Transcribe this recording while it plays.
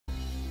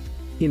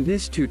In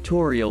this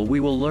tutorial we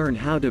will learn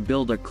how to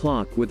build a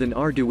clock with an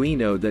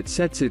Arduino that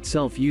sets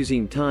itself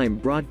using time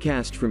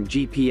broadcast from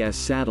GPS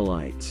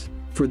satellites.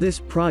 For this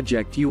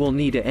project you will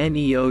need a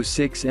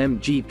NEO-6M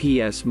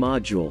GPS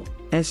module,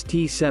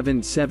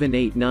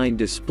 ST7789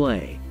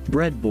 display,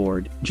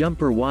 breadboard,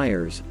 jumper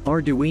wires,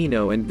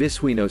 Arduino and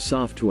Arduino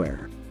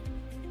software.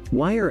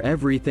 Wire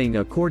everything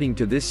according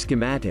to this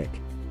schematic.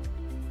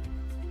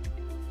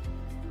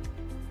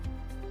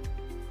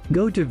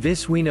 Go to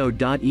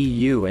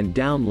arduino.eu and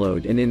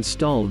download and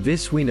install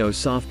Arduino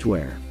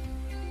software.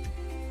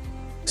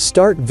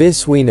 Start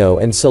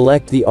Arduino and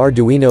select the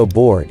Arduino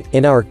board,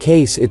 in our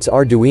case it's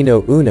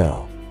Arduino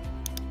Uno.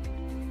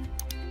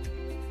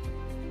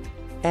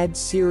 Add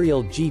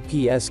serial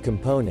GPS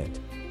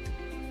component.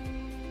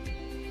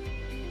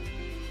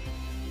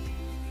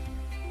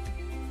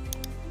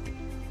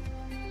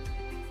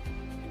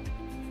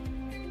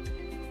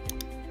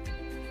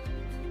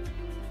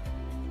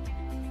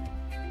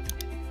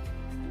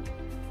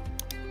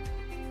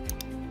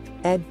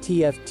 Add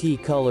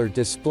TFT color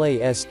display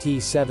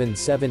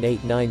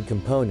ST7789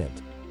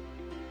 component.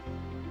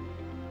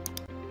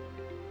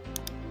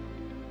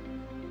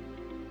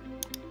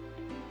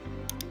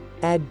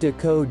 Add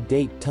decode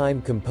date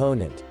time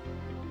component.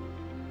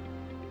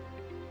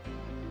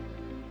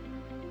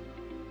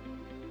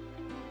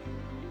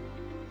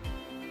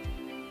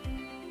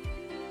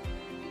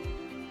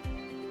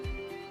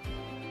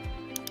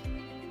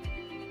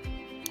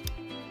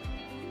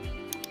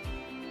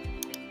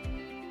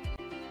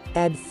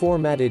 Add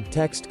formatted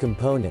text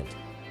component.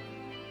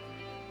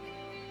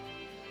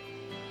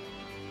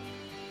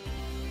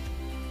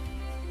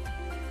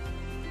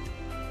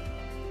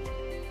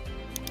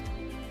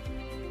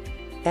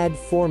 Add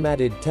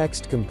formatted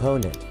text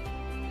component.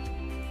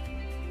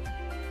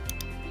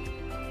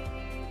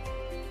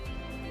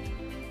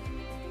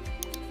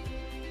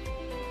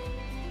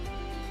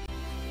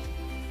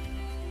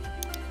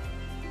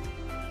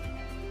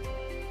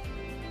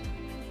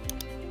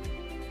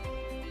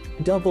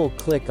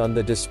 Double-click on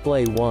the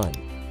display 1.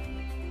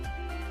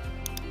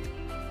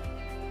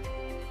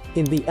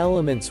 In the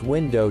Elements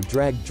window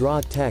drag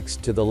Draw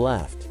Text to the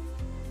left.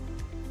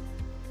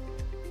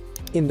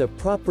 In the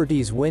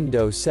Properties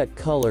window set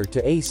color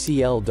to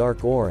ACL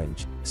dark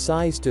orange,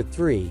 size to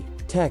 3,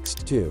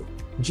 text to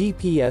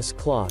GPS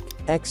clock,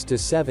 X to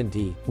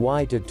 70,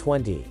 Y to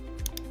 20.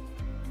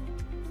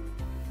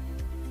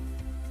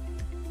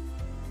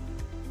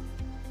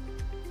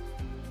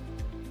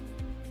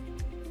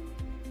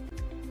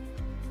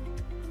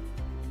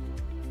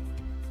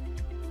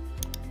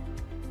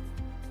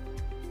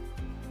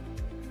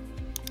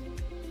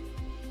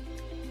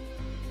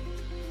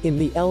 In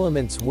the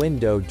Elements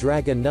window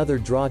drag another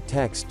Draw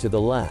Text to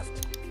the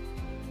left.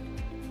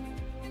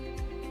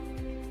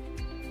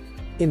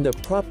 In the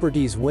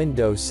Properties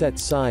window set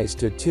size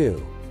to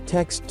 2,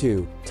 text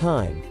to,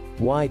 time,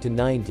 Y to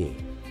 90.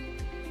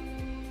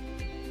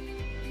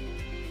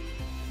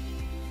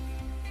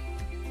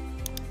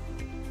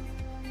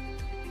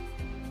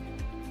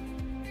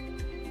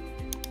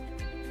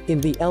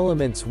 In the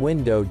Elements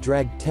window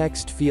drag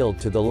text field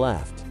to the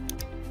left.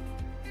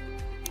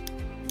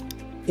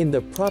 In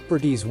the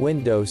Properties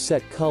window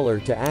set color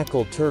to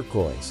ACL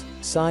turquoise,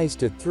 size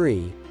to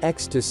 3,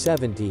 X to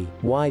 70,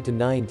 Y to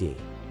 90.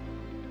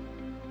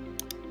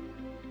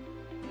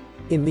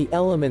 In the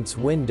Elements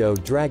window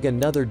drag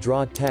another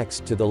Draw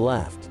Text to the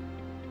left.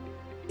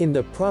 In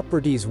the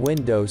Properties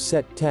window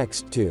set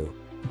text to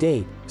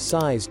date,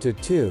 size to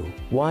 2,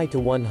 Y to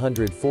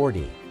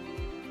 140.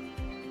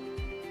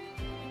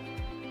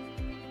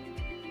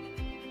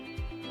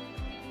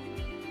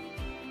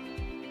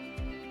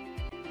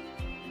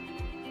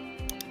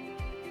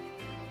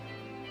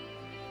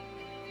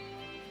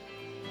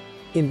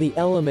 In the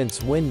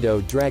Elements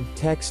window drag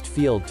text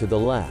field to the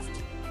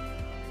left.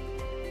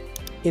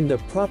 In the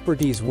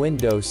Properties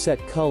window set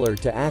color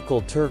to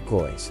ACL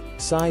turquoise,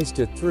 size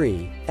to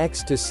 3,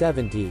 X to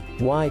 70,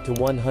 Y to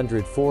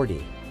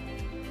 140.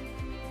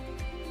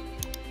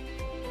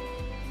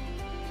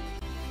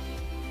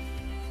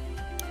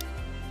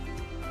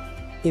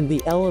 In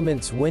the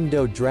Elements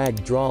window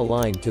drag Draw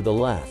Line to the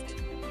left.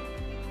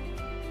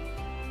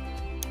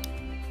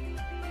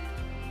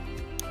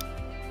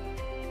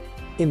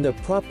 In the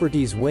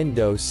Properties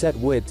window set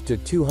width to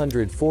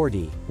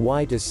 240,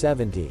 Y to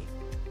 70.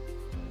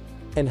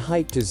 And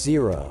height to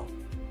 0.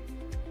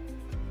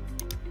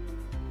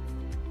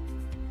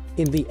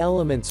 In the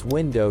Elements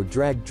window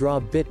drag Draw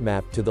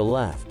Bitmap to the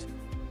left.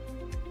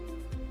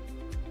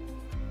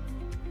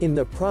 In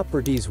the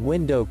Properties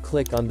window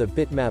click on the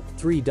bitmap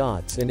 3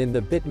 dots and in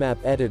the bitmap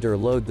editor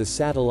load the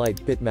satellite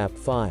bitmap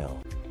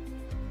file.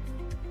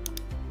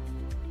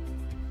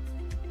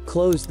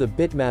 Close the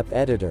bitmap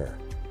editor.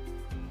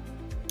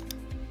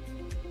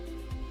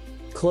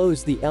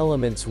 Close the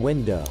Elements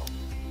window.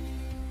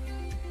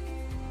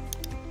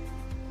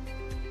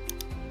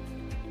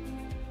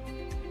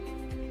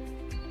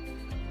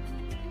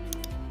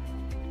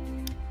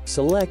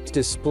 Select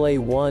Display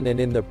 1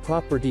 and in the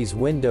Properties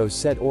window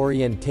set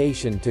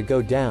orientation to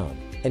go down,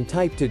 and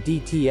type to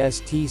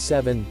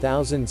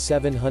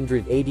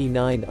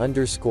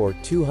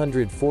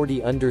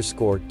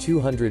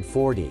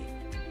DTST7789_240_240.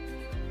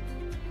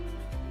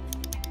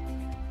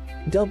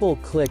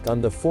 Double-click on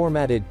the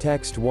formatted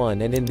text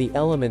 1 and in the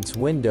Elements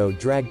window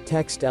drag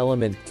text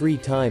element 3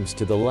 times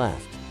to the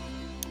left.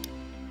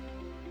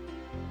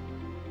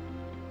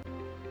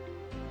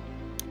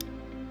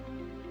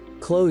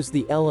 Close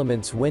the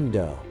Elements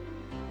window.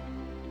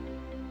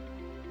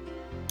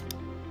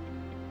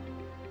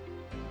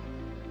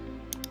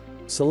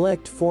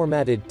 Select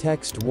Formatted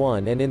Text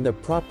 1 and in the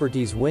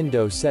Properties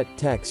window set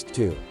text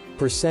to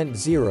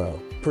 %0,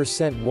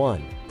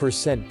 %1,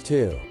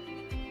 %2.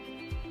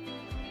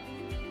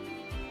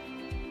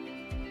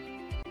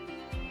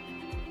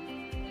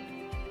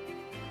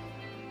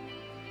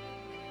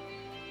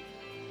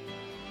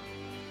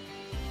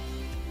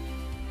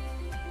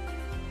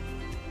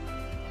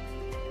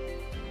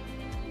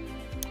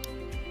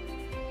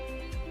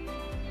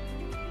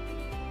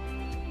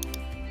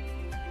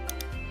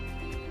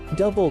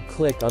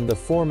 Double-click on the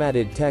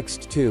formatted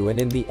text 2 and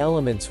in the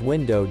Elements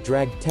window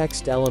drag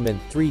text element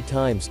 3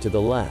 times to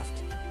the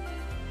left.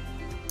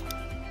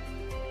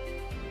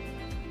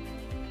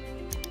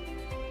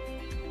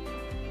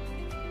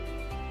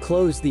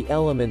 Close the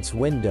Elements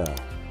window.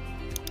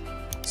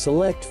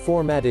 Select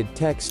Formatted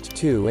Text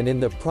 2 and in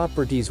the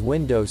Properties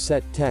window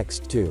set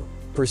text to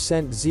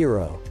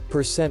 %0,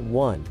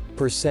 %1,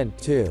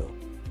 %2.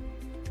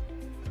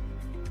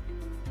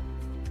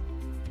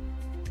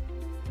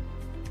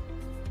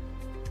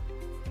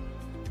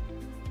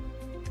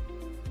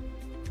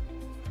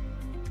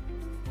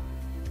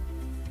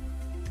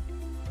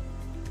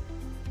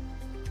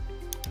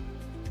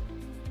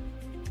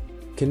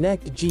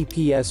 Connect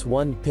GPS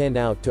 1 pin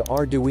out to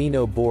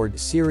Arduino board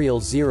serial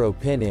 0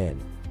 pin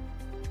in.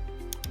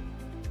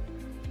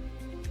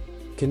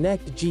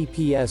 Connect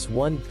GPS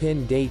 1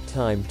 pin date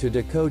time to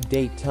decode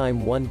date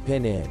time 1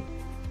 pin in.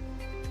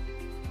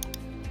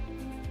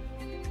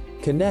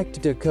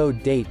 Connect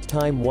decode date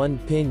time 1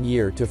 pin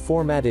year to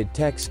formatted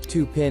text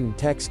 2 pin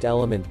text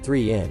element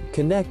 3 in.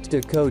 Connect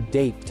decode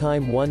date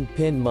time 1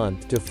 pin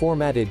month to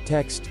formatted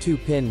text 2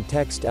 pin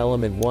text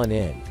element 1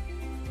 in.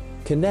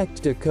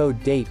 Connect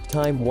decode date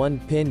time 1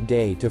 pin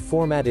day to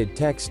formatted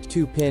text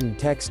 2 pin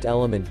text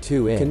element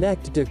 2 in.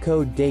 Connect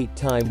decode date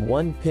time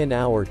 1 pin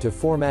hour to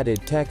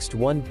formatted text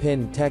 1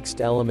 pin text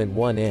element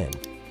 1 in.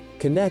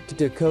 Connect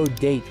decode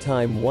date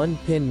time 1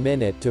 pin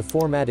minute to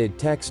formatted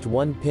text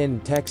 1 pin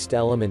text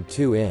element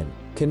 2 in.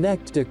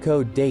 Connect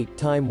decode date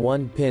time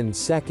 1 pin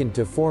second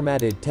to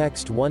formatted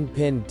text 1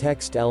 pin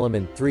text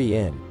element 3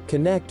 in.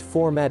 Connect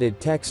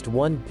formatted text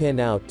 1 pin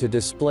out to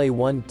display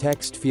 1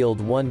 text field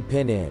 1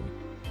 pin in.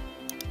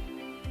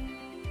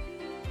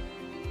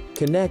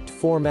 Connect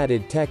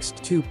formatted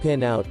text 2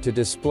 pin out to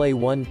display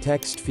 1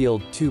 text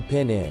field 2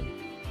 pin in.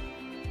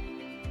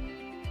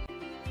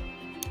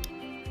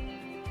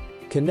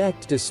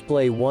 Connect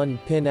display 1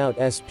 pin out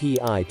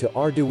SPI to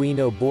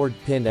Arduino board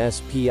pin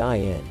SPI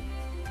in.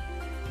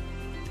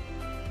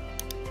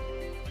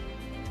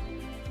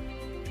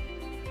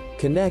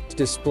 Connect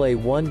display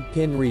 1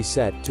 pin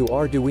reset to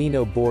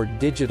Arduino board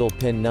digital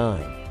pin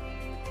 9.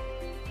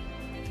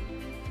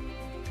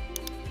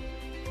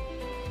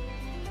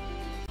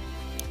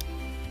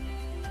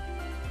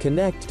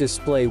 Connect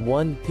display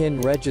 1 pin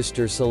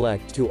register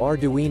select to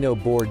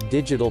Arduino board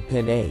digital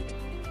pin 8.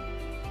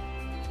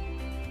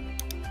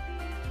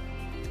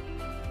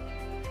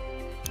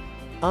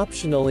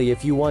 Optionally,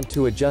 if you want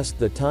to adjust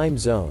the time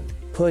zone,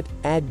 put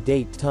add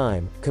date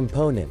time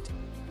component.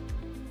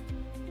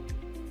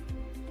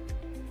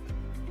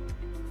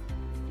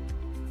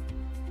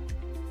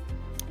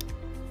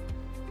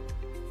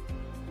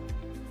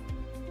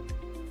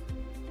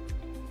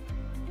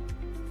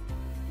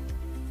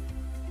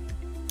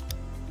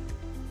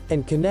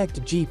 And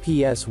connect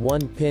GPS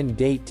 1 pin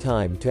date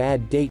time to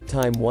add date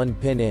time 1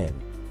 pin in.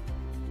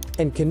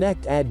 And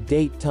connect add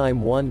date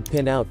time 1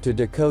 pin out to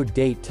decode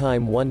date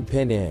time 1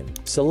 pin in.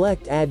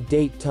 Select add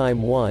date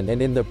time 1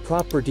 and in the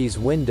properties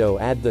window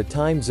add the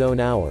time zone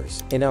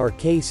hours, in our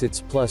case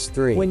it's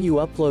 +3. When you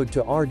upload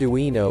to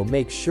Arduino,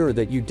 make sure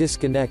that you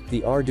disconnect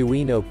the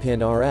Arduino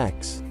pin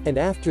RX, and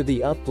after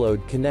the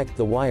upload connect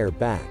the wire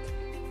back.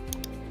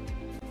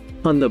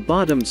 On the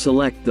bottom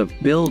select the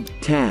Build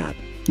tab.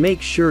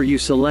 Make sure you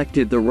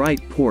selected the right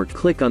port.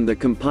 Click on the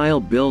Compile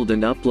Build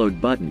and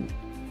Upload button.